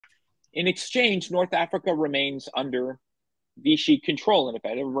In exchange, North Africa remains under Vichy control, in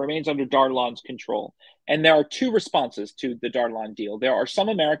effect. It remains under Darlan's control. And there are two responses to the Darlan deal. There are some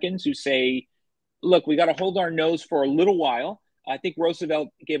Americans who say, look, we got to hold our nose for a little while. I think Roosevelt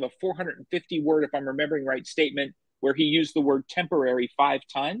gave a 450 word, if I'm remembering right, statement where he used the word temporary 5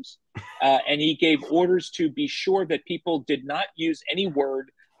 times. And he gave orders to be sure that people did not use any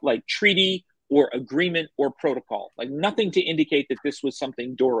word like treaty or agreement or protocol, like nothing to indicate that this was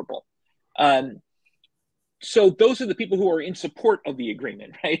something durable. Um, so those are the people who are in support of the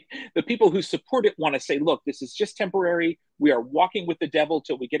agreement, right? The people who support it want to say, look, this is just temporary. We are walking with the devil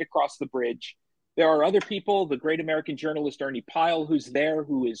till we get across the bridge. There are other people, the great American journalist Ernie Pyle, who's there,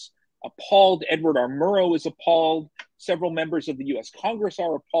 who is appalled. Edward R. Murrow is appalled. Several members of the US Congress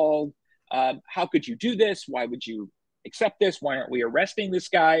are appalled. How could you do this? Why would you accept this? Why aren't we arresting this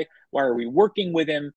guy? Why are we working with him?